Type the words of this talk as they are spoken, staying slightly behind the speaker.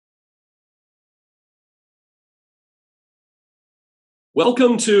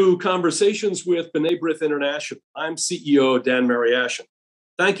Welcome to Conversations with B'nai B'rith International. I'm CEO Dan Mariaschin.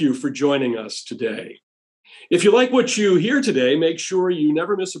 Thank you for joining us today. If you like what you hear today, make sure you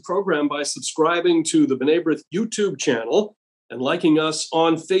never miss a program by subscribing to the B'nai B'rith YouTube channel and liking us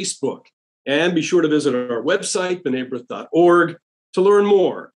on Facebook. And be sure to visit our website, bnaibrith.org, to learn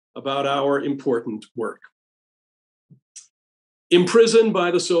more about our important work. Imprisoned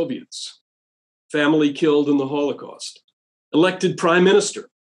by the Soviets, family killed in the Holocaust, elected prime minister,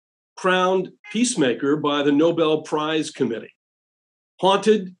 crowned peacemaker by the Nobel Prize Committee,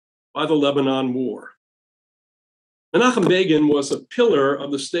 haunted by the Lebanon War. Menachem Begin was a pillar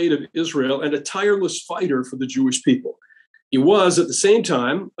of the state of Israel and a tireless fighter for the Jewish people. He was, at the same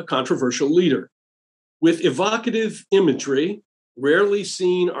time, a controversial leader. With evocative imagery, rarely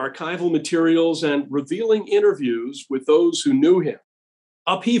seen archival materials, and revealing interviews with those who knew him,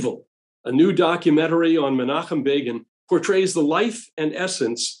 Upheaval, a new documentary on Menachem Begin, portrays the life and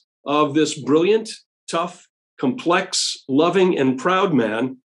essence of this brilliant, tough, complex, loving, and proud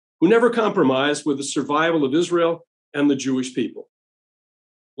man who never compromised with the survival of Israel and the Jewish people.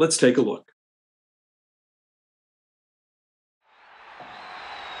 Let's take a look.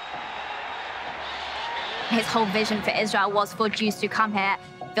 His whole vision for Israel was for Jews to come here,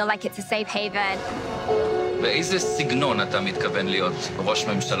 feel like it's a safe haven. באיזה סגנון אתה מתכוון להיות ראש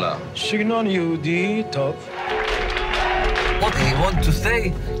ממשלה? סגנון יהודי טוב. What he wants to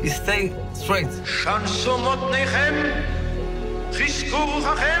say is stay straight.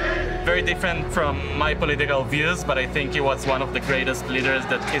 Very different from my political views, but I think he was one of the greatest leaders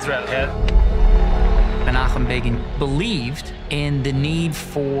that Israel had. Menachem Begin believed in the need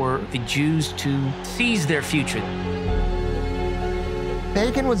for the Jews to seize their future.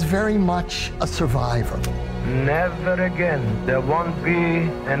 Begin was very much a survivor. Never again. There won't be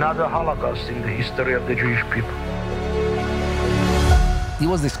another Holocaust in the history of the Jewish people. He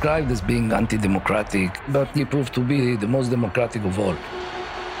was described as being anti-democratic, but he proved to be the most democratic of all.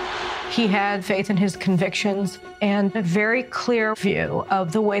 He had faith in his convictions and a very clear view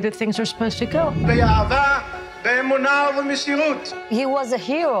of the way that things are supposed to go. He was a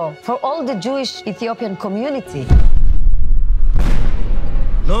hero for all the Jewish Ethiopian community.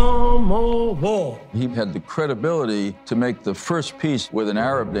 No more war. He had the credibility to make the first peace with an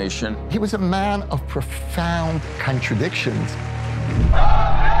Arab nation. He was a man of profound contradictions.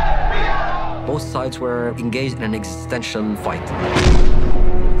 Both sides were engaged in an existential fight.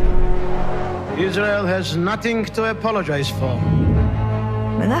 Israel has nothing to apologize for.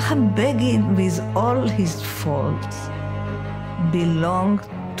 Menachem Begin, with all his faults, belonged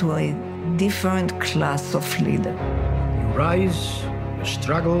to a different class of leader. You rise, you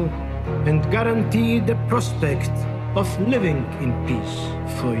struggle, and guarantee the prospect of living in peace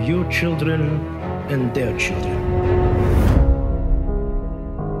for your children and their children.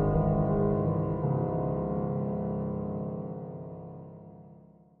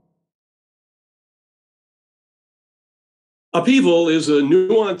 Upheaval is a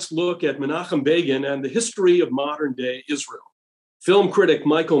nuanced look at Menachem Begin and the history of modern-day Israel. Film critic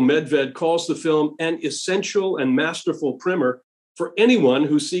Michael Medved calls the film an essential and masterful primer for anyone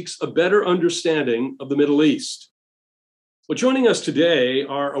who seeks a better understanding of the Middle East. Well, joining us today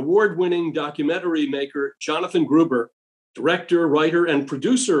are award-winning documentary maker Jonathan Gruber, director, writer, and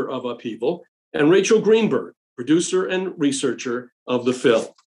producer of Upheaval, and Rachel Greenberg, producer and researcher of the film.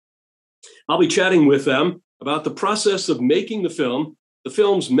 I'll be chatting with them about the process of making the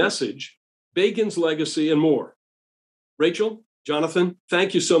film's message, Begin's legacy, and more. Rachel, Jonathan,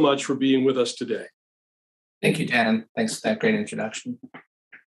 thank you so much for being with us today. Thank you, Dan. Thanks for that great introduction.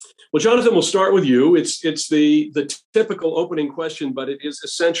 Well, Jonathan, we'll start with you. It's the typical opening question, but it is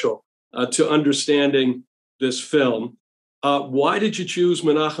essential to understanding this film. Why did you choose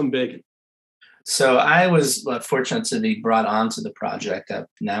Menachem Begin? So I was fortunate to be brought onto the project.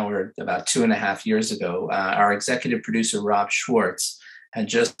 Now we're about 2.5 years ago. Our executive producer, Rob Schwartz, had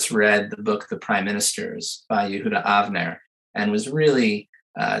just read the book, The Prime Ministers by Yehuda Avner, and was really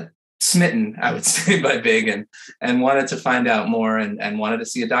smitten, I would say, by Begin, and wanted to find out more and wanted to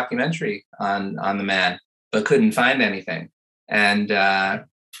see a documentary on the man, but couldn't find anything. And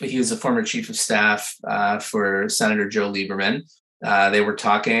he was a former chief of staff for Senator Joe Lieberman. They were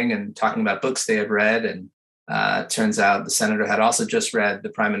talking about books they had read, and turns out the senator had also just read The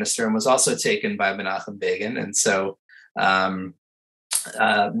Prime Minister and was also taken by Menachem Begin. And so Rob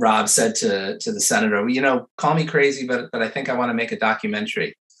said to the senator, call me crazy, but I think I want to make a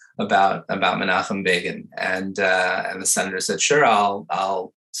documentary about Menachem Begin. And the senator said, sure,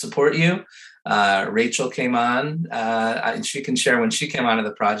 I'll support you. Rachel came on. She can share when she came onto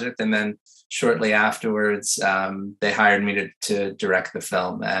the project, and then shortly afterwards, they hired me to direct the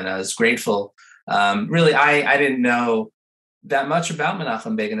film, and I was grateful. Really, I didn't know that much about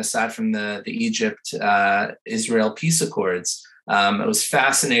Menachem Begin aside from the Egypt-Israel peace accords. I was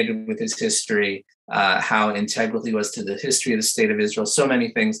fascinated with his history, how integral he was to the history of the state of Israel. So many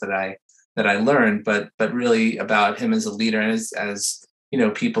things that I learned, but really about him as a leader, and as you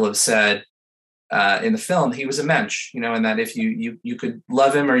know, people have said in the film, he was a mensch, you know, and that if you could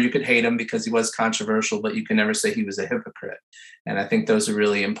love him or you could hate him because he was controversial, but you can never say he was a hypocrite. And I think those are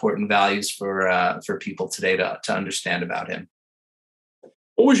really important values for people today to understand about him.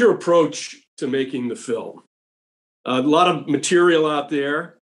 What was your approach to making the film? A lot of material out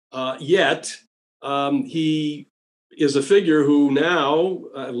there, yet he is a figure who now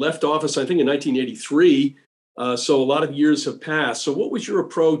left office, I think, in 1983. So a lot of years have passed. So what was your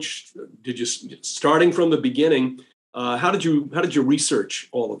approach? Did you, starting from the beginning, how did you research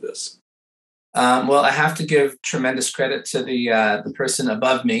all of this? Well, I have to give tremendous credit to the person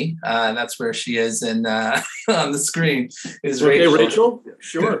above me. That's where she is on the screen. Is okay, Rachel? Rachel,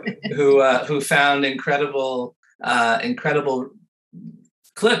 sure. who found incredible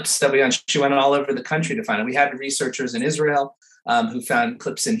clips that she went all over the country to find it. We had researchers in Israel who found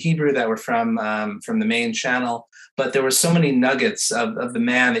clips in Hebrew that were from the main channel, but there were so many nuggets of the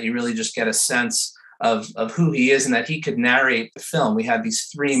man that you really just get a sense of who he is and that he could narrate the film. We had these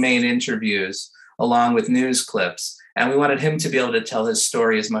 3 main interviews along with news clips, and we wanted him to be able to tell his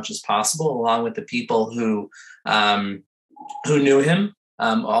story as much as possible, along with the people who knew him,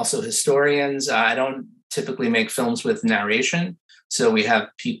 also historians. I don't typically make films with narration, so we have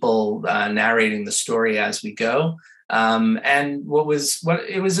people narrating the story as we go. And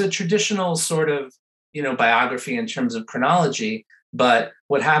it was a traditional sort of, you know, biography in terms of chronology. But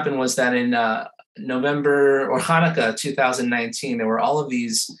what happened was that in November or Hanukkah 2019, there were all of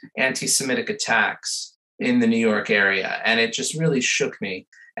these anti-Semitic attacks in the New York area, and it just really shook me,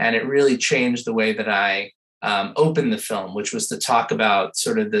 and it really changed the way that I opened the film, which was to talk about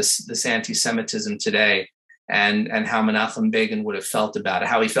sort of this anti-Semitism today. And how Menachem Begin would have felt about it,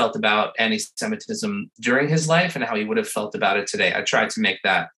 how he felt about anti-Semitism during his life and how he would have felt about it today. I tried to make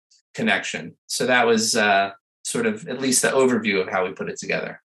that connection. So that was sort of at least the overview of how we put it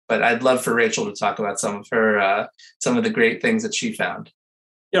together. But I'd love for Rachel to talk about some of the great things that she found.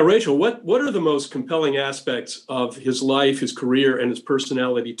 Yeah, Rachel, what are the most compelling aspects of his life, his career, and his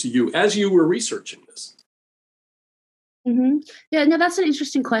personality to you as you were researching this? Mm-hmm. Yeah, no, that's an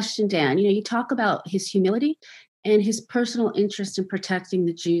interesting question, Dan. You know, you talk about his humility and his personal interest in protecting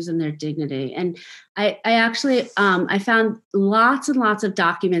the Jews and their dignity. And I actually, I found lots and lots of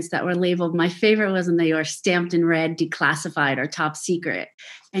documents that were labeled. My favorite was when they were stamped in red, declassified or top secret.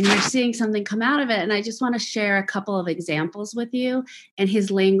 And you're seeing something come out of it. And I just want to share a couple of examples with you and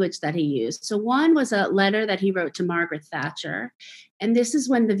his language that he used. So one was a letter that he wrote to Margaret Thatcher. And this is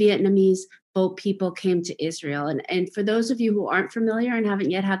when the Vietnamese boat people came to Israel. And for those of you who aren't familiar and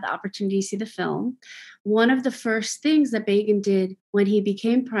haven't yet had the opportunity to see the film, one of the first things that Begin did when he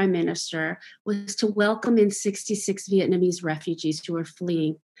became prime minister was to welcome in 66 Vietnamese refugees who were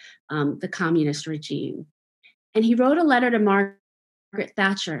fleeing the communist regime. And he wrote a letter to Margaret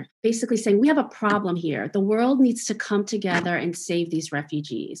Thatcher, basically saying, we have a problem here. The world needs to come together and save these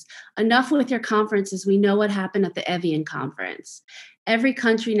refugees. Enough with your conferences. We know what happened at the Evian conference. Every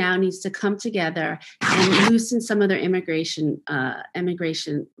country now needs to come together and loosen some of their immigration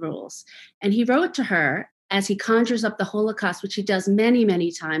rules. And he wrote to her as he conjures up the Holocaust, which he does many,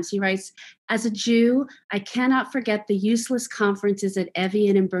 many times. He writes, as a Jew, I cannot forget the useless conferences at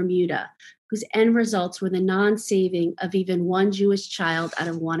Evian and Bermuda, whose end results were the non-saving of even one Jewish child out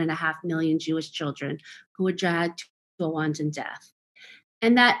of 1.5 million Jewish children who were dragged to a wanton death.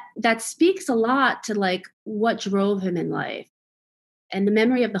 And that speaks a lot to like what drove him in life. And the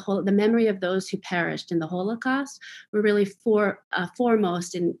memory of those who perished in the Holocaust were really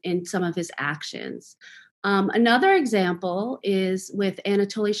foremost in some of his actions. Another example is with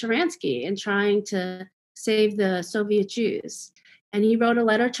Anatoly Sharansky in trying to save the Soviet Jews. And he wrote a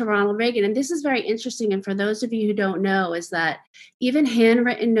letter to Ronald Reagan. And this is very interesting. And for those of you who don't know, is that even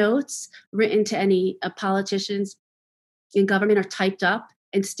handwritten notes written to any politicians in government are typed up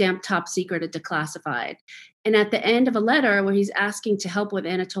and stamped top secret or declassified. And at the end of a letter where he's asking to help with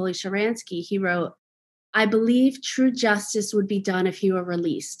Anatoly Sharansky, he wrote, I believe true justice would be done if he were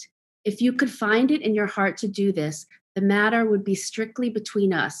released. If you could find it in your heart to do this, the matter would be strictly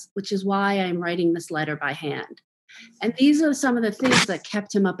between us, which is why I'm writing this letter by hand. And these are some of the things that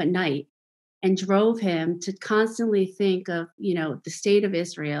kept him up at night. and drove him to constantly think of, the state of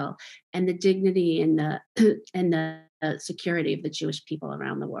Israel and the dignity and the and the security of the Jewish people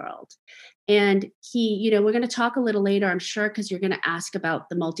around the world. And he, we're going to talk a little later, I'm sure, because you're going to ask about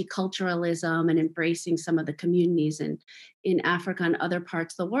the multiculturalism and embracing some of the communities in Africa and other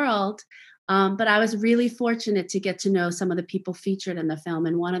parts of the world. But I was really fortunate to get to know some of the people featured in the film.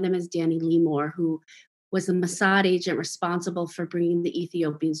 And one of them is Danny Limor, who was the Mossad agent responsible for bringing the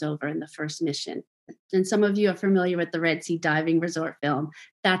Ethiopians over in the first mission. And some of you are familiar with the Red Sea diving resort film.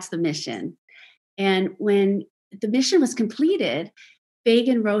 That's the mission. And when the mission was completed,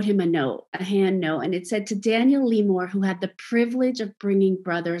 Begin wrote him a hand note, and it said, to Daniel Limor, who had the privilege of bringing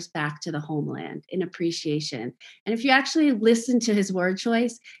brothers back to the homeland, in appreciation. And if you actually listen to his word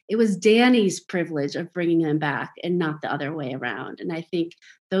choice, it was Danny's privilege of bringing them back and not the other way around. And I think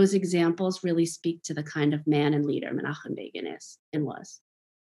those examples really speak to the kind of man and leader Menachem Begin is and was.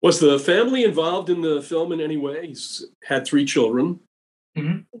 Was the family involved in the film in any way? He's had 3 children.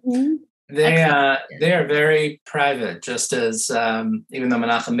 Mm-hmm. Mm-hmm. They are very private, just as even though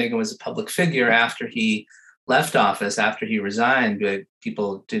Menachem Begin was a public figure, after he left office, after he resigned,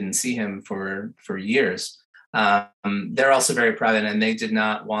 people didn't see him for years. They're also very private, and they did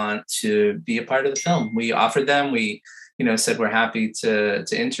not want to be a part of the film. We offered them, we said we're happy to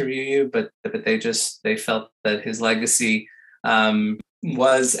interview you, but they felt that his legacy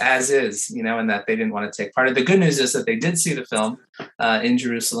was as is, and that they didn't want to take part of it. The good news is that they did see the film in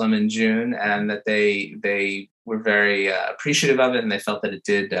Jerusalem in June, and that they were very appreciative of it, and they felt that it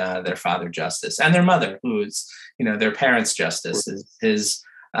did their father justice, and their mother, who's their parents justice. His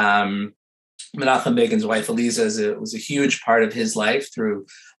Menachem Begin's wife Eliza was a huge part of his life through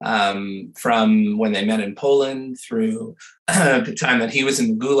from when they met in Poland through the time that he was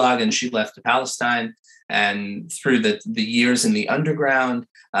in the Gulag and she left to Palestine. And through the years in the underground,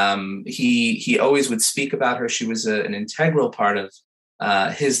 he always would speak about her. She was an integral part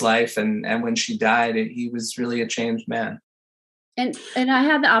of his life. And when she died, he was really a changed man. And I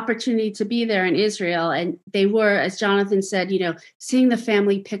had the opportunity to be there in Israel. And they were, as Jonathan said, seeing the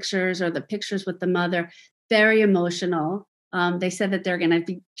family pictures or the pictures with the mother, very emotional. They said that they're going to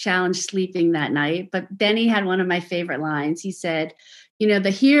be challenged sleeping that night. But Benny had one of my favorite lines. He said,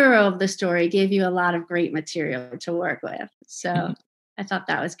 the hero of the story gave you a lot of great material to work with. So I thought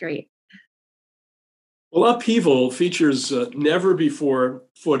that was great. Well, Upheaval features never before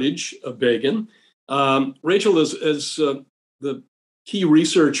footage of Begin. Rachel, as the key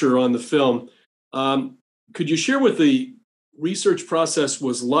researcher on the film, could you share what the research process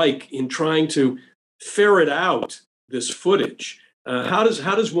was like in trying to ferret out this footage? How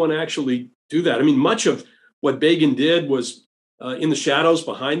does one actually do that? I mean, much of what Begin did was in the shadows,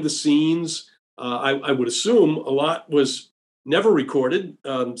 behind the scenes. I would assume a lot was never recorded.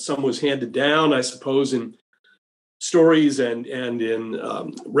 Some was handed down, I suppose, in stories and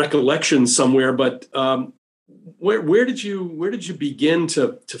in recollections somewhere. But where did you begin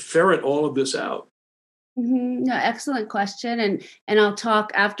to ferret all of this out? Mm-hmm. No, excellent question. And I'll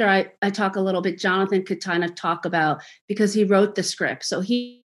talk after I talk a little bit. Jonathan could kind of talk about, because he wrote the script. So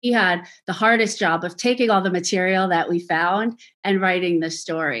he had the hardest job of taking all the material that we found and writing the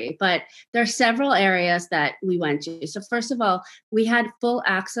story. But there are several areas that we went to. So first of all, we had full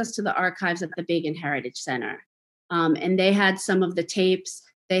access to the archives at the Begin Heritage Center. And they had some of the tapes.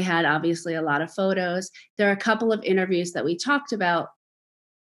 They had obviously a lot of photos. There are a couple of interviews that we talked about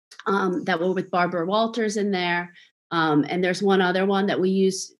that were with Barbara Walters in there. And there's one other one that we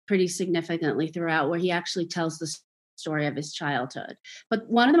use pretty significantly throughout, where he actually tells the story of his childhood. But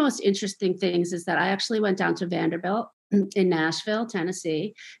one of the most interesting things is that I actually went down to Vanderbilt in Nashville,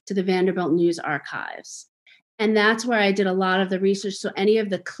 Tennessee, to the Vanderbilt News Archives. And that's where I did a lot of the research. So any of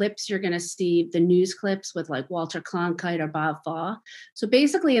the clips you're going to see, the news clips with like Walter Cronkite or Bob Faw. So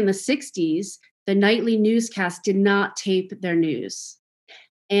basically in the 60s, the nightly newscast did not tape their news.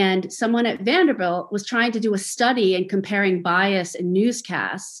 And someone at Vanderbilt was trying to do a study and comparing bias in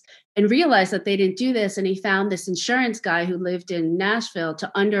newscasts and realized that they didn't do this. And he found this insurance guy who lived in Nashville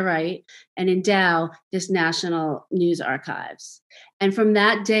to underwrite and endow this National News Archives. And from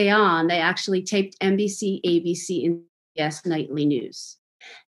that day on, they actually taped NBC, ABC, and CBS nightly news.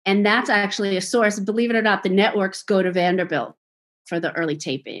 And that's actually a source. Believe it or not, the networks go to Vanderbilt for the early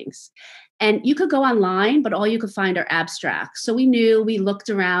tapings. And you could go online, but all you could find are abstracts. So we looked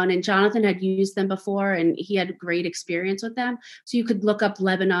around, and Jonathan had used them before, and he had great experience with them. So you could look up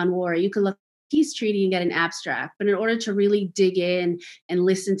Lebanon War, you could look up peace treaty and get an abstract. But in order to really dig in and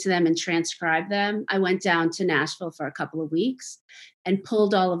listen to them and transcribe them, I went down to Nashville for a couple of weeks and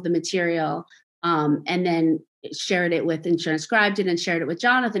pulled all of the material and then shared it with and transcribed it and shared it with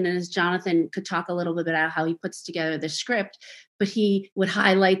Jonathan. And as Jonathan could talk a little bit about how he puts together the script, but he would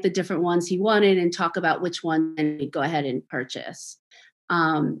highlight the different ones he wanted and talk about which one he'd go ahead and purchase.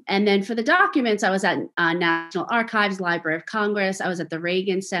 And then for the documents, I was at National Archives, Library of Congress. I was at the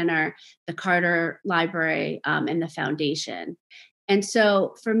Reagan Center, the Carter Library, and the Foundation. And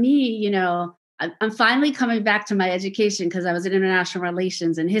so for me, you know, I'm finally coming back to my education because I was an international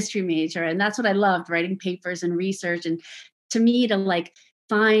relations and history major. And that's what I loved, writing papers and research. And to me, to like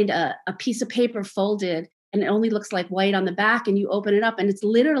find a piece of paper folded and it only looks like white on the back, and you open it up and it's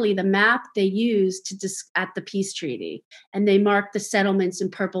literally the map they used at the peace treaty. And they mark the settlements in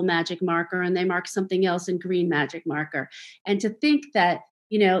purple magic marker, and they mark something else in green magic marker. And to think that,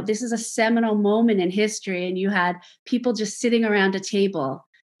 you know, this is a seminal moment in history, and you had people just sitting around a table,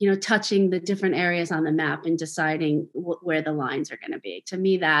 you know, touching the different areas on the map and deciding where the lines are going to be. To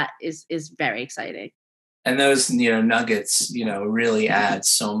me, that is very exciting. And those, you know, nuggets, you know, really add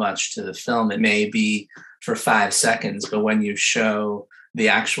so much to the film. It may be for 5 seconds, but when you show the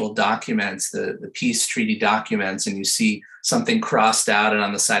actual documents, the peace treaty documents, and you see something crossed out and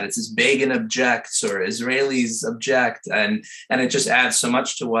on the side it says Begin objects or Israelis object, and it just adds so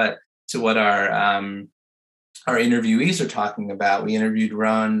much to what our interviewees are talking about. We interviewed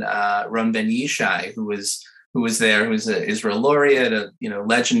Ron Ben Yishai, who was there, who's an Israel laureate, a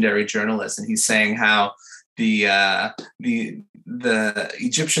legendary journalist, and he's saying how the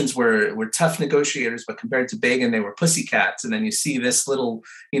Egyptians were tough negotiators, but compared to Begin, they were pussycats. And then you see this little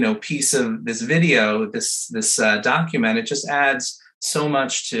piece of this video, this document. It just adds so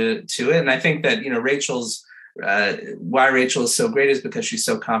much to it. And I think that Rachel's why Rachel is so great is because she's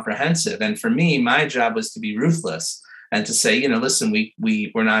so comprehensive. And for me, my job was to be ruthless and to say, listen,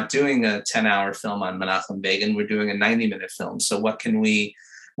 we're not doing a 10-hour film on Menachem Begin. We're doing a 90-minute film. So what can we?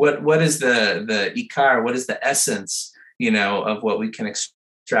 What is the ikar? What is the essence, of what we can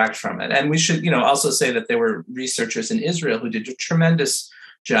extract from it? And we should, also say that there were researchers in Israel who did a tremendous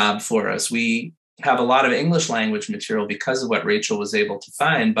job for us. We have a lot of English language material because of what Rachel was able to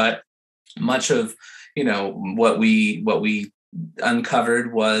find, but much of, what we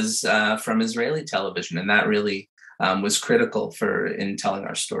uncovered was from Israeli television, and that really was critical in telling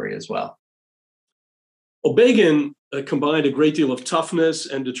our story as well. Well, Begin combined a great deal of toughness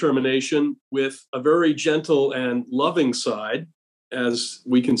and determination with a very gentle and loving side, as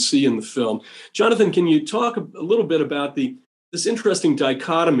we can see in the film. Jonathan, can you talk a little bit about this interesting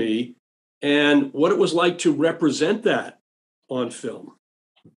dichotomy and what it was like to represent that on film?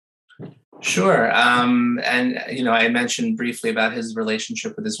 Sure. And, I mentioned briefly about his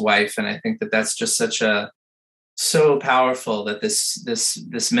relationship with his wife, and I think that that's just so powerful that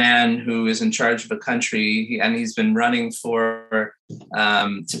this man who is in charge of a country, and he's been running to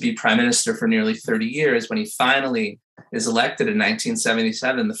be prime minister for nearly 30 years, when he finally is elected in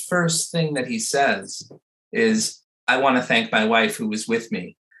 1977, the first thing that he says is, "I want to thank my wife who was with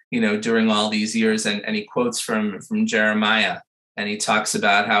me, during all these years." And he quotes from Jeremiah, and he talks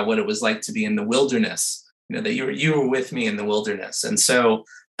about what it was like to be in the wilderness, that you were with me in the wilderness. And so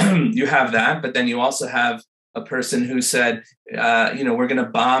you have that, but then you also have a person who said, we're going to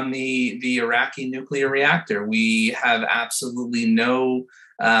bomb the Iraqi nuclear reactor. We have absolutely no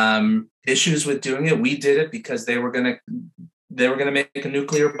issues with doing it. We did it because they were going to make a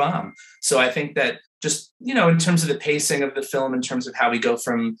nuclear bomb. So I think that just, in terms of the pacing of the film, in terms of how we go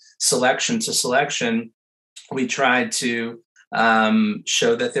from selection to selection, we tried to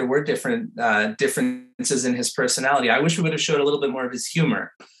show that there were differences in his personality. I wish we would have showed a little bit more of his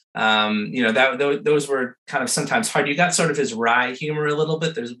humor. Those were kind of sometimes hard. You got sort of his wry humor a little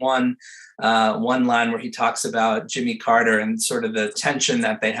bit. There's one line where he talks about Jimmy Carter and sort of the tension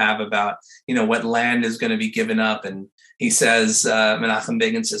that they have about, what land is going to be given up. And he says, Menachem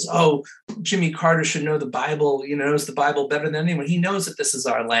Begin says, "Oh, Jimmy Carter should know the Bible, knows the Bible better than anyone. He knows that this is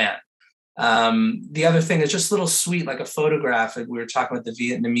our land." The other thing is just a little sweet, like a photograph. We were talking about the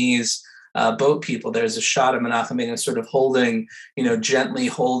Vietnamese boat people. There's a shot of Menachem Begin sort of holding, gently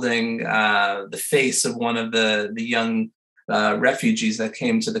holding the face of one of the young refugees that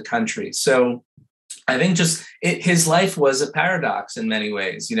came to the country. So I think his life was a paradox in many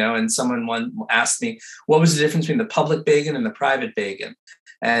ways, and someone asked me, what was the difference between the public Begin and the private Begin?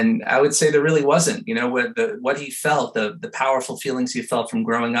 And I would say there really wasn't, what he felt, the powerful feelings he felt from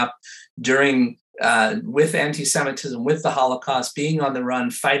growing up during with anti-Semitism, with the Holocaust, being on the run,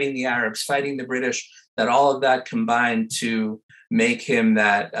 fighting the Arabs, fighting the British, that all of that combined to make him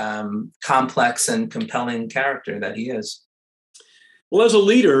that complex and compelling character that he is. Well, as a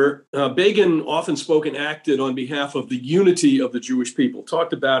leader, Begin often spoke and acted on behalf of the unity of the Jewish people,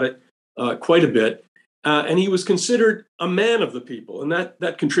 talked about it quite a bit. And he was considered a man of the people. And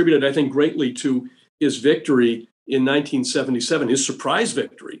that contributed, I think, greatly to his victory in 1977, his surprise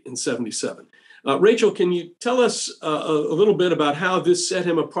victory in 77. Rachel, can you tell us a little bit about how this set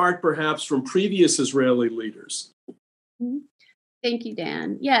him apart, perhaps, from previous Israeli leaders? Thank you,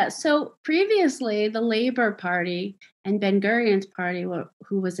 Dan. Yeah, so previously, the Labor Party and Ben-Gurion's party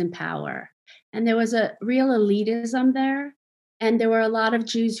who was in power. And there was a real elitism there. And there were a lot of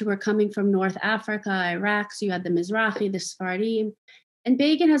Jews who were coming from North Africa, Iraq. So you had the Mizrahi, the Sephardim. And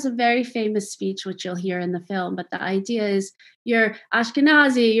Begin has a very famous speech, which you'll hear in the film. But the idea is, you're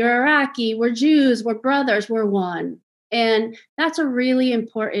Ashkenazi, you're Iraqi, we're Jews, we're brothers, we're one. And that's a really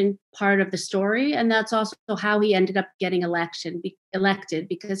important part of the story. And that's also how he ended up getting elected,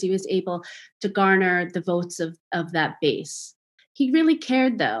 because he was able to garner the votes of that base. He really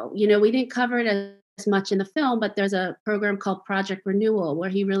cared, though. You know, we didn't cover it as much in the film, but there's a program called Project Renewal where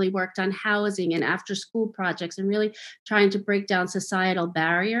he really worked on housing and after school projects and really trying to break down societal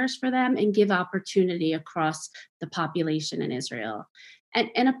barriers for them and give opportunity across the population in Israel.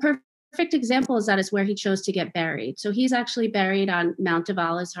 And a perfect example is where he chose to get buried. So he's actually buried on Mount of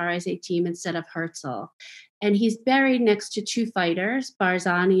Olives, Har HaZeitim, instead of Herzl. And he's buried next to two fighters,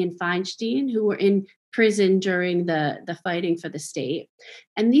 Barzani and Feinstein, who were in prison during the fighting for the state.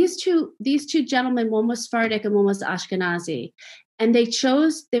 And these two gentlemen, one was Sephardic and one was Ashkenazi. And they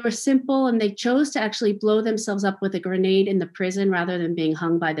were simple, and they chose to actually blow themselves up with a grenade in the prison rather than being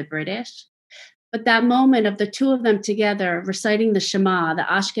hung by the British. But that moment of the two of them together reciting the Shema, the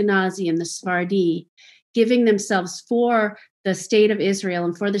Ashkenazi and the Sephardi, giving themselves for the state of Israel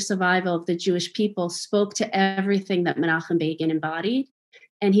and for the survival of the Jewish people, spoke to everything that Menachem Begin embodied.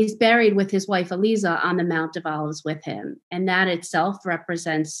 And he's buried with his wife, Eliza, on the Mount of Olives with him. And that itself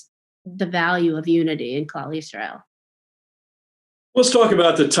represents the value of unity in Klal Yisrael. Let's talk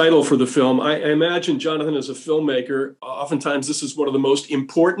about the title for the film. I imagine, Jonathan, as a filmmaker, oftentimes this is one of the most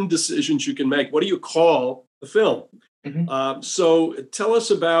important decisions you can make. What do you call the film? Mm-hmm. So tell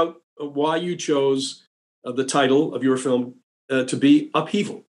us about why you chose the title of your film to be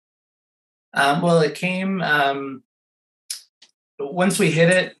Upheaval. Well, it came... Once we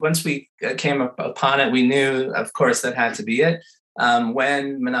came upon it, we knew, of course, that had to be it.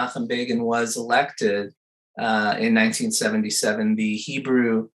 When Menachem Begin was elected in 1977, the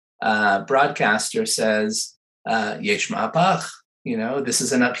Hebrew broadcaster says, Yesh ma'apach, this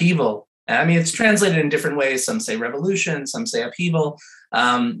is an upheaval. And, I mean, it's translated in different ways. Some say revolution, some say upheaval.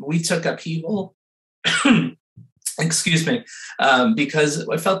 We took upheaval. Excuse me, because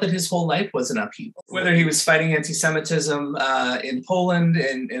I felt that his whole life was an upheaval. Whether he was fighting anti-Semitism in Poland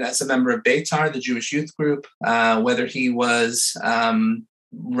and as a member of Beitar, the Jewish youth group, whether he was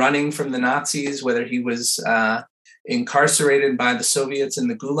running from the Nazis, whether he was incarcerated by the Soviets in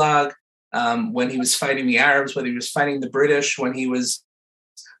the Gulag, when he was fighting the Arabs, whether he was fighting the British, when he was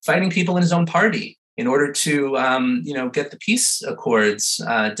fighting people in his own party in order to, get the peace accords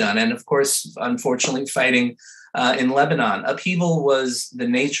done. And of course, unfortunately, fighting in Lebanon. Upheaval was the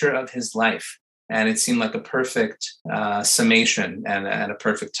nature of his life, and it seemed like a perfect summation and a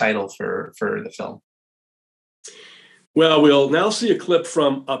perfect title for the film. Well, we'll now see a clip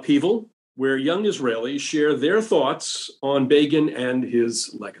from Upheaval, where young Israelis share their thoughts on Begin and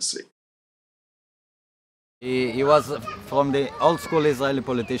his legacy. He was from the old school Israeli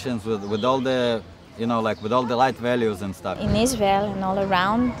politicians with all the with all the right values and stuff. In Israel and all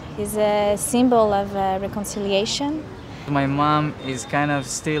around, he's a symbol of reconciliation. My mom is kind of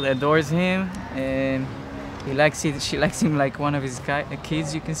still adores him, and she likes him like one of his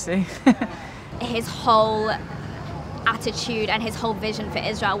kids, you can say. His whole attitude and his whole vision for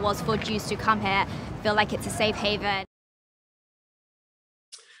Israel was for Jews to come here, feel like it's a safe haven.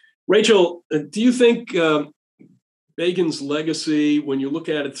 Rachel, do you think Begin's legacy, when you look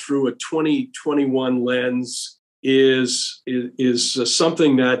at it through a 2021 lens, is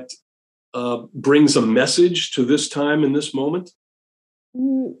something that brings a message to this time in this moment?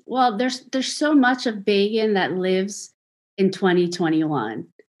 Well, there's so much of Begin that lives in 2021.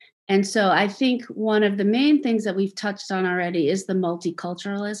 And so I think one of the main things that we've touched on already is the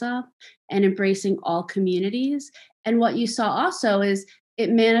multiculturalism and embracing all communities. And what you saw also is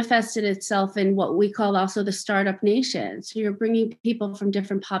it manifested itself in what we call also the startup nation. So you're bringing people from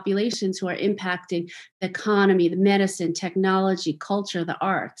different populations who are impacting the economy, the medicine, technology, culture, the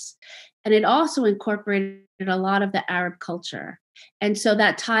arts. And it also incorporated a lot of the Arab culture. And so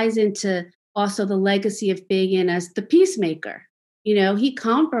that ties into also the legacy of Begin as the peacemaker. You know, he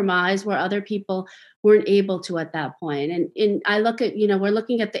compromised where other people weren't able to at that point. And I look at, you know, we're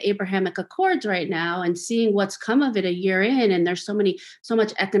looking at the Abrahamic Accords right now and seeing what's come of it a year in. And there's so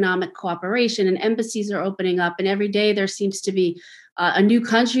much economic cooperation, and embassies are opening up. And every day there seems to be a new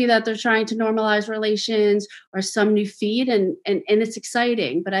country that they're trying to normalize relations, or some new feed. And it's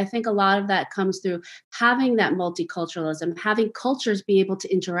exciting. But I think a lot of that comes through having that multiculturalism, having cultures be able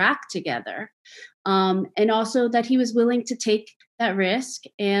to interact together. And also that he was willing to take that risk.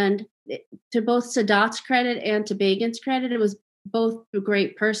 And to both Sadat's credit and to Begin's credit, it was both a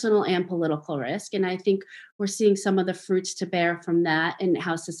great personal and political risk. And I think we're seeing some of the fruits to bear from that and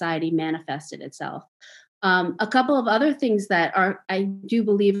how society manifested itself. A couple of other things that I do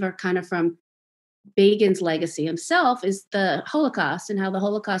believe are kind of from Begin's legacy himself is the Holocaust, and how the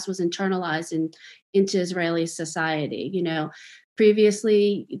Holocaust was internalized into Israeli society. You know,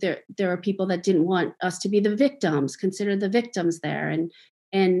 previously there were people that didn't want us to be the victims, considered the victims there.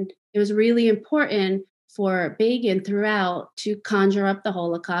 And it was really important for Begin throughout to conjure up the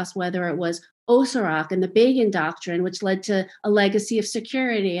Holocaust, whether it was Osirak and the Begin doctrine, which led to a legacy of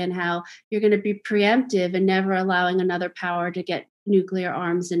security and how you're going to be preemptive and never allowing another power to get nuclear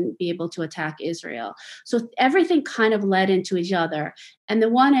arms and be able to attack Israel. So everything kind of led into each other. And the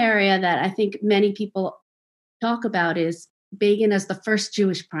one area that I think many people talk about is Begin as the first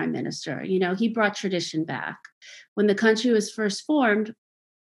Jewish prime minister. You know, he brought tradition back. When the country was first formed,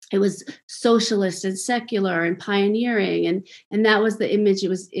 it was socialist and secular and pioneering, and that was the image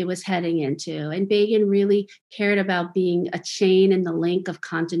it was heading into. And Begin really cared about being a chain and the link of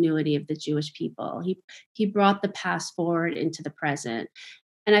continuity of the Jewish people. He brought the past forward into the present.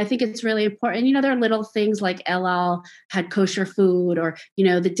 And I think it's really important. You know, there are little things like Elal had kosher food, or, you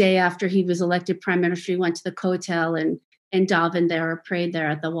know, the day after he was elected prime minister, he went to the Kotel and davened there or prayed there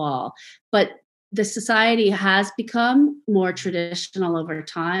at the wall. But the society has become more traditional over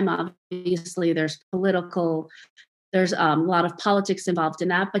time. Obviously, there's a lot of politics involved in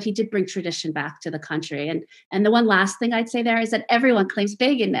that, but he did bring tradition back to the country. And the one last thing I'd say there is that everyone claims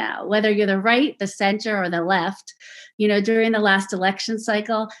Begin now, whether you're the right, the center, or the left. You know, during the last election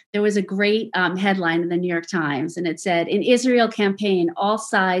cycle, there was a great headline in the New York Times, and it said, "In Israel campaign, all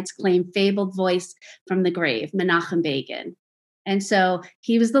sides claim fabled voice from the grave, Menachem Begin." And so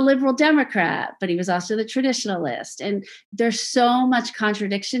he was the liberal Democrat, but he was also the traditionalist. And there's so much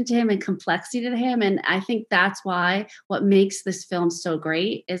contradiction to him and complexity to him. And I think that's why what makes this film so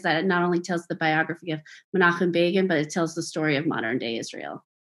great is that it not only tells the biography of Menachem Begin, but it tells the story of modern day Israel.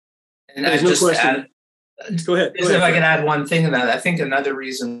 And I just add, go ahead. If I can add one thing to that, I think another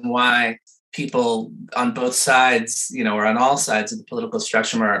reason why people on both sides, you know, or on all sides of the political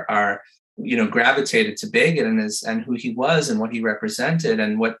spectrum are you know, gravitated to Begin and who he was and what he represented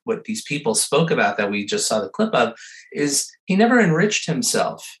and what these people spoke about that we just saw the clip of, is he never enriched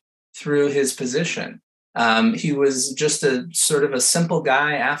himself through his position. He was just a sort of a simple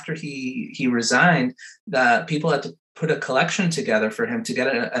guy. After he resigned, the people had to put a collection together for him to get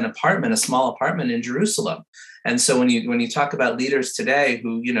an apartment, a small apartment in Jerusalem. And so when you talk about leaders today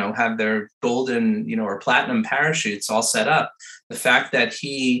who, you know, have their golden, you know, or platinum parachutes all set up, the fact that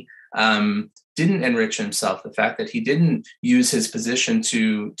he didn't enrich himself, the fact that he didn't use his position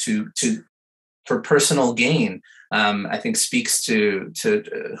for personal gain, I think speaks to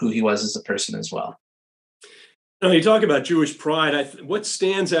who he was as a person as well. Now, you talk about Jewish pride. What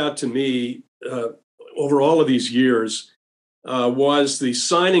stands out to me over all of these years was the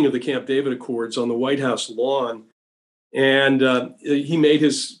signing of the Camp David Accords on the White House lawn. And he made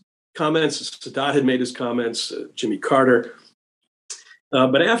his comments, Sadat had made his comments, Jimmy Carter.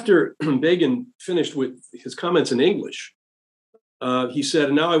 But after Begin finished with his comments in English, he said,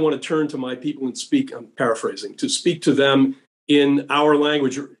 "And now I want to turn to my people and speak," I'm paraphrasing, "to speak to them in our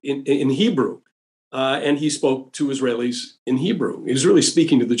language, in Hebrew." And he spoke to Israelis in Hebrew. He was really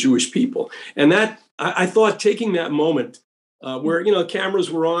speaking to the Jewish people. And that, I thought, taking that moment where, you know, cameras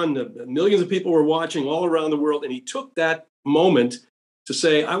were on, millions of people were watching all around the world, and he took that moment to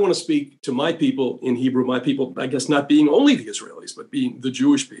say, I want to speak to my people in Hebrew, my people, I guess, not being only the Israelis, but being the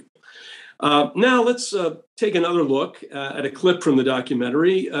Jewish people. Now let's take another look at a clip from the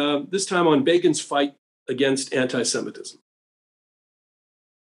documentary, this time on Begin's fight against anti-Semitism.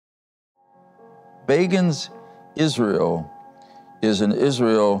 Begin's Israel is an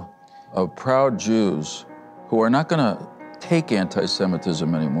Israel of proud Jews who are not going to take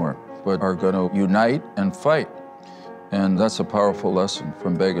anti-Semitism anymore, but are going to unite and fight. And that's a powerful lesson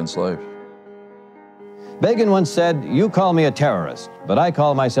from Begin's life. Begin once said, "You call me a terrorist, but I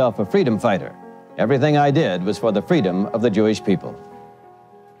call myself a freedom fighter. Everything I did was for the freedom of the Jewish people."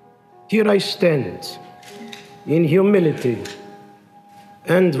 Here I stand, in humility,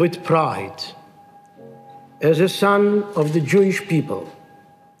 and with pride as a son of the Jewish people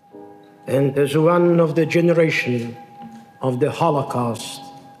and as one of the generation of the Holocaust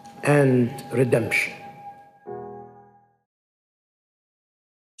and redemption.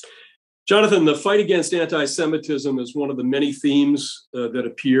 Jonathan, the fight against anti-Semitism is one of the many themes that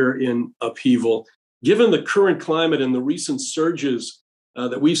appear in Upheaval. Given the current climate and the recent surges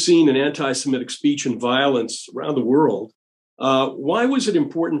that we've seen in anti-Semitic speech and violence around the world, why was it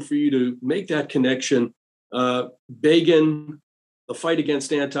important for you to make that connection, Begin, the fight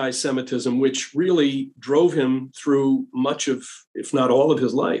against anti-Semitism, which really drove him through much of, if not all of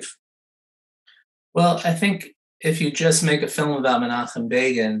his life? Well, I think if you just make a film about Menachem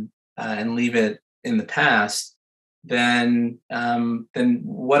Begin and leave it in the past, then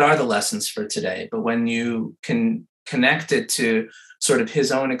what are the lessons for today? But when you can connect it to sort of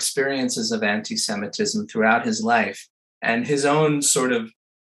his own experiences of anti-Semitism throughout his life and his own sort of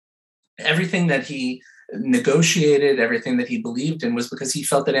everything that he negotiated, everything that he believed in was because he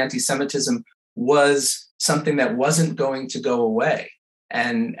felt that anti-Semitism was something that wasn't going to go away.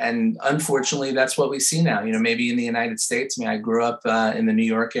 And unfortunately, that's what we see now. You know, maybe in the United States, I mean, I grew up in the New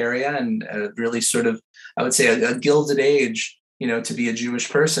York area and really sort of, I would say, a gilded age, you know, to be a Jewish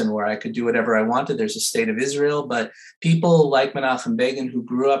person where I could do whatever I wanted. There's a state of Israel, but people like Menachem Begin who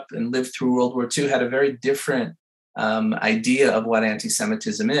grew up and lived through World War II had a very different idea of what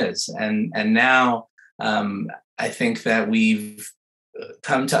anti-Semitism is. And now I think that we've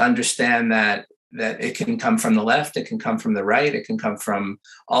come to understand that it can come from the left, it can come from the right, it can come from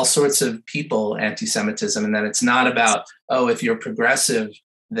all sorts of people, anti-Semitism, and that it's not about, oh, if you're progressive,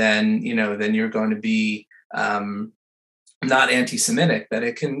 then you're going to be not anti-Semitic, that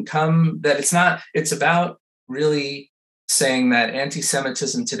it can come, that it's not, it's about really saying that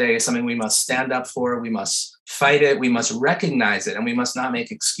anti-Semitism today is something we must stand up for, we must fight it, we must recognize it, and we must not make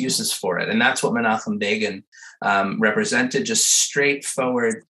excuses for it. And that's what Menachem Begin represented, just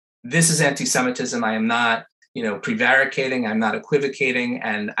straightforward. This is anti-Semitism. I am not, prevaricating. I'm not equivocating.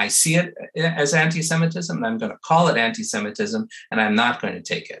 And I see it as anti-Semitism, and I'm going to call it anti-Semitism, and I'm not going to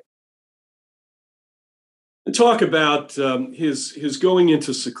take it. Talk about his going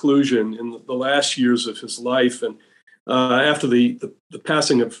into seclusion in the last years of his life, and after the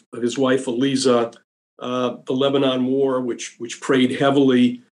passing of his wife, Eliza, the Lebanon War, which preyed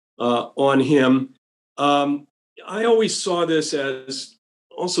heavily on him. I always saw this as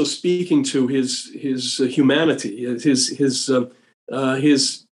also speaking to his humanity, his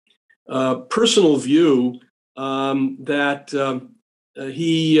personal view that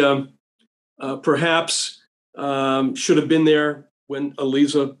he perhaps should have been there when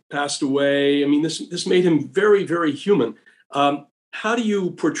Eliza passed away. I mean, this made him very, very human. How do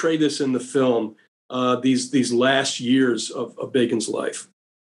you portray this in the film? These last years of Begin's life.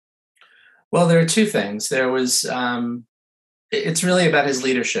 Well, there are two things. There was. It's really about his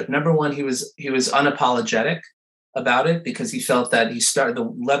leadership. Number one, he was unapologetic about it because he felt that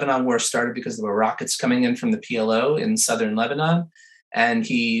the Lebanon War started because there were rockets coming in from the PLO in southern Lebanon. And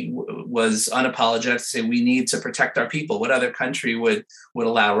he was unapologetic to say, we need to protect our people. What other country would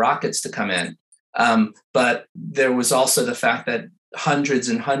allow rockets to come in? But there was also the fact that hundreds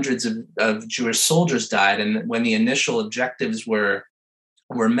and hundreds of Jewish soldiers died. And when the initial objectives were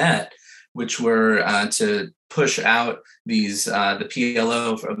met, which were to push out the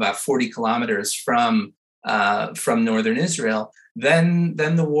PLO for about 40 kilometers from northern Israel, then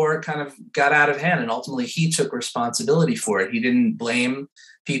the war kind of got out of hand, and ultimately he took responsibility for it. He didn't blame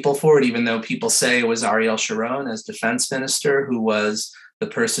people for it, even though people say it was Ariel Sharon as defense minister who was the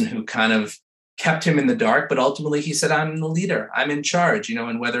person who kind of kept him in the dark. But ultimately he said, I'm the leader, I'm in charge,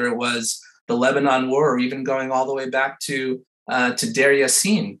 and whether it was the Lebanon War or even going all the way back to Deir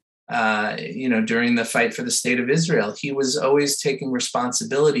Yassin, during the fight for the state of Israel, he was always taking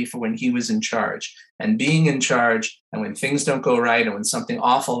responsibility for when he was in charge and being in charge. And when things don't go right, and when something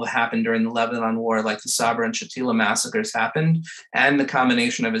awful happened during the Lebanon War, like the Sabra and Shatila massacres happened, and the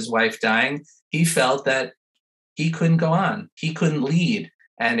combination of his wife dying, he felt that he couldn't go on. He couldn't lead.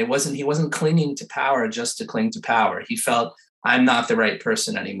 And he wasn't clinging to power just to cling to power. He felt, I'm not the right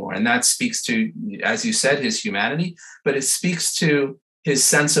person anymore. And that speaks to, as you said, his humanity, but it speaks to his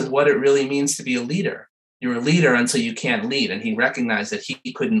sense of what it really means to be a leader. You're a leader until you can't lead. And he recognized that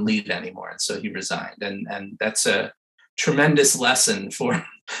he couldn't lead anymore. And so he resigned. And that's a tremendous lesson for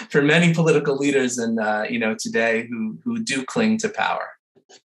many political leaders and today who do cling to power.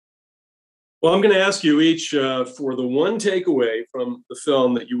 Well, I'm going to ask you each for the one takeaway from the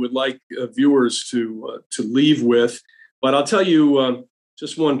film that you would like viewers to leave with. But I'll tell you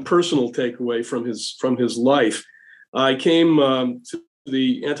just one personal takeaway from his life. I came to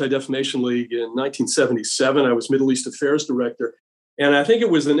the Anti-Defamation League in 1977. I was Middle East Affairs Director. And I think it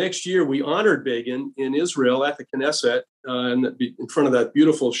was the next year we honored Begin in Israel at the Knesset in front of that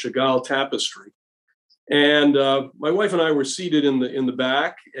beautiful Chagall tapestry. And my wife and I were seated in the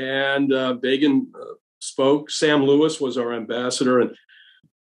back, and Begin spoke. Sam Lewis was our ambassador. And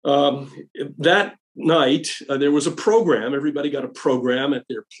that night, there was a program. Everybody got a program at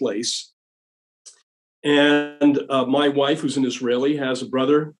their place. And my wife, who's an Israeli, has a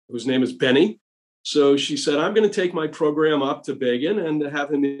brother whose name is Benny. So she said, I'm going to take my program up to Begin and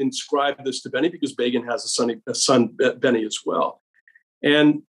have him inscribe this to Benny, because Begin has a son, Benny, as well.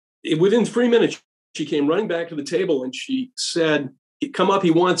 And within 3 minutes, she came running back to the table and she said, come up,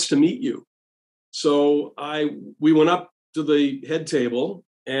 he wants to meet you. So we went up to the head table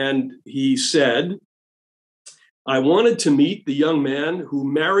and he said, I wanted to meet the young man who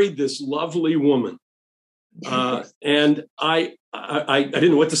married this lovely woman. And I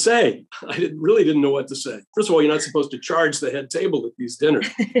didn't know what to say. Really didn't know what to say. First of all, you're not supposed to charge the head table at these dinners.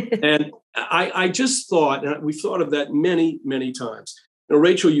 And I just thought, and we've thought of that many, many times. Now,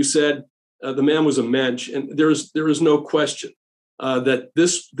 Rachel, you said the man was a mensch, and there is no question that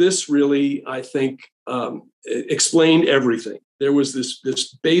this really, I think, explained everything. There was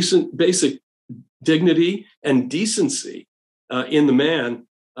this basic dignity and decency in the man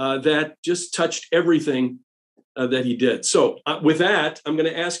that just touched everything that he did. So with that, I'm going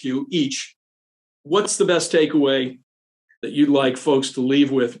to ask you each, what's the best takeaway that you'd like folks to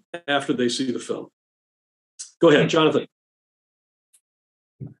leave with after they see the film? Go ahead, Jonathan.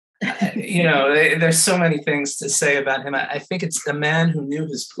 There's so many things to say about him. I think it's a man who knew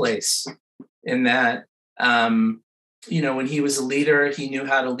his place in that, when he was a leader, he knew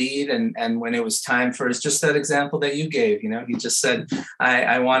how to lead. And when it was time for just that example that you gave, he just said,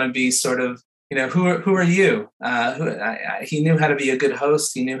 I want to be sort of, who are you? He knew how to be a good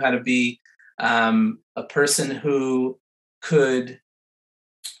host. He knew how to be a person who could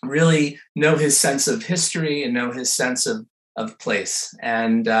really know his sense of history and know his sense of place.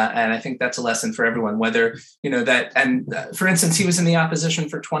 And I think that's a lesson for everyone, whether, for instance, he was in the opposition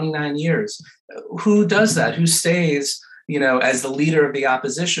for 29 years. Who does that? Who stays, as the leader of the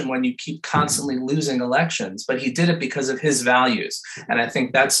opposition when you keep constantly losing elections? But he did it because of his values. And I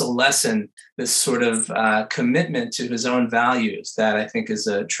think that's a lesson, this sort of commitment to his own values, that I think is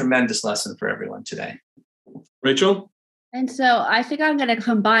a tremendous lesson for everyone today. Rachel? And so I think I'm going to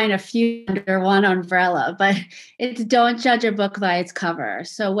combine a few under one umbrella, but it's don't judge a book by its cover.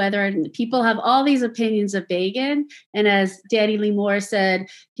 So whether people have all these opinions of Begin, and as Danny Lee Moore said,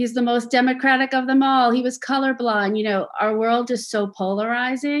 he's the most democratic of them all. He was colorblind. Our world is so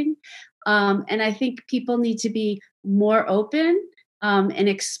polarizing. And I think people need to be more open and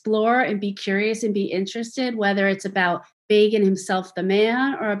explore and be curious and be interested, whether it's about Begin himself, the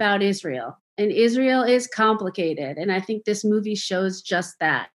man, or about Israel. And Israel is complicated. And I think this movie shows just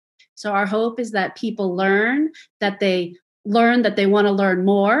that. So our hope is that people learn that they want to learn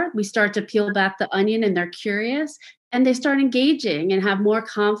more. We start to peel back the onion and they're curious, and they start engaging and have more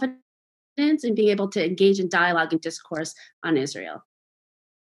confidence in being able to engage in dialogue and discourse on Israel.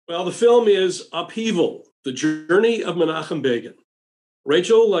 Well, the film is Upheaval, the Journey of Menachem Begin.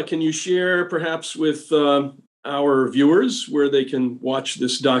 Rachel, can you share perhaps with our viewers where they can watch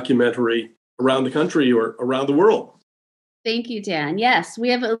this documentary around the country or around the world? Thank you, Dan. Yes, we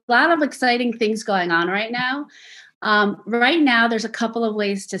have a lot of exciting things going on right now. Right now, there's a couple of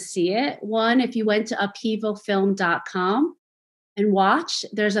ways to see it. One, if you went to upheavalfilm.com and watch,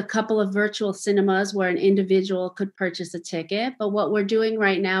 there's a couple of virtual cinemas where an individual could purchase a ticket. But what we're doing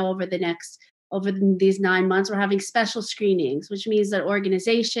right now over these 9 months, we're having special screenings, which means that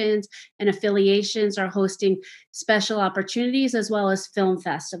organizations and affiliations are hosting special opportunities as well as film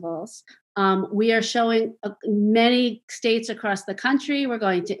festivals. We are showing many states across the country. We're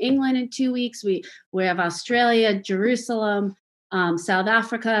going to England in 2 weeks. We have Australia, Jerusalem, South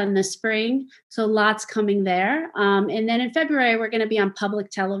Africa in the spring. So lots coming there. And then in February, we're going to be on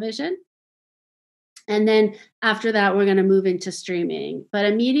public television. And then after that, we're going to move into streaming. But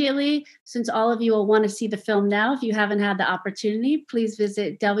immediately, since all of you will want to see the film now, if you haven't had the opportunity, please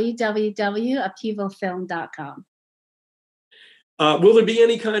visit www.upheavalfilm.com. Will there be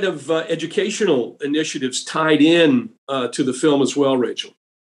any kind of educational initiatives tied in to the film as well, Rachel?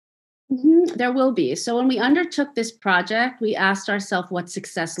 Mm-hmm. There will be. So when we undertook this project, we asked ourselves what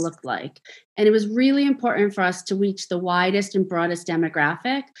success looked like. And it was really important for us to reach the widest and broadest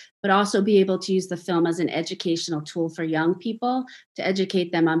demographic, but also be able to use the film as an educational tool for young people to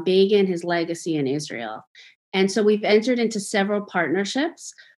educate them on Begin, his legacy in Israel. And so we've entered into several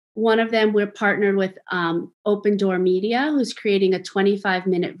partnerships One of them, we're partnered with Open Door Media, who's creating a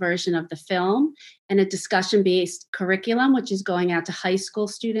 25-minute version of the film and a discussion-based curriculum, which is going out to high school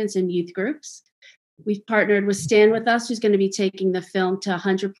students and youth groups. We've partnered with Stand With Us, who's going to be taking the film to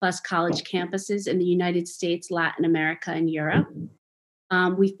 100-plus college campuses in the United States, Latin America, and Europe.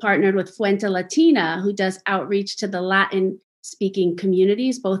 We've partnered with Fuente Latina, who does outreach to the Latin-speaking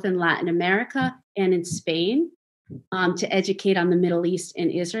communities, both in Latin America and in Spain, to educate on the Middle East and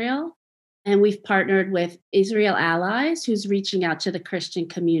Israel. And we've partnered with Israel Allies, who's reaching out to the Christian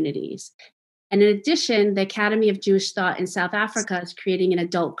communities. And in addition, the Academy of Jewish Thought in South Africa is creating an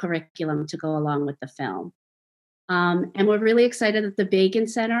adult curriculum to go along with the film. And we're really excited that the Begin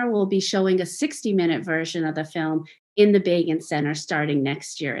Center will be showing a 60-minute version of the film in the Begin Center starting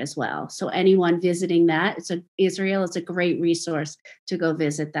next year as well. So anyone visiting that, Israel is a great resource to go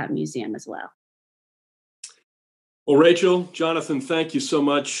visit that museum as well. Well, Rachel, Jonathan, thank you so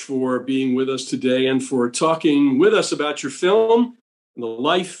much for being with us today and for talking with us about your film and the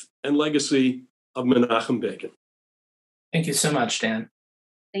life and legacy of Menachem Begin. Thank you so much, Dan.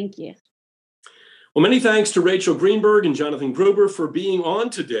 Thank you. Well, many thanks to Rachel Greenberg and Jonathan Gruber for being on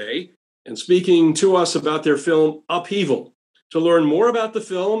today and speaking to us about their film, Upheaval. To learn more about the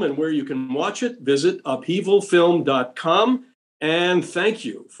film and where you can watch it, visit upheavalfilm.com. And thank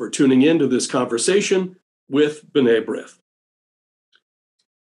you for tuning in to this conversation with B'nai B'rith.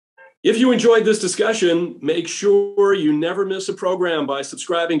 If you enjoyed this discussion, make sure you never miss a program by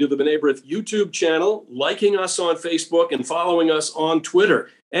subscribing to the B'nai B'rith YouTube channel, liking us on Facebook, and following us on Twitter.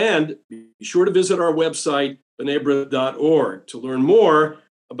 And be sure to visit our website, b'naibrith.org, to learn more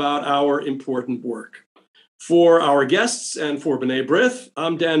about our important work. For our guests and for B'nai B'rith,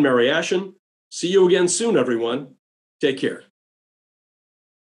 I'm Dan Mariaschin. See you again soon, everyone. Take care.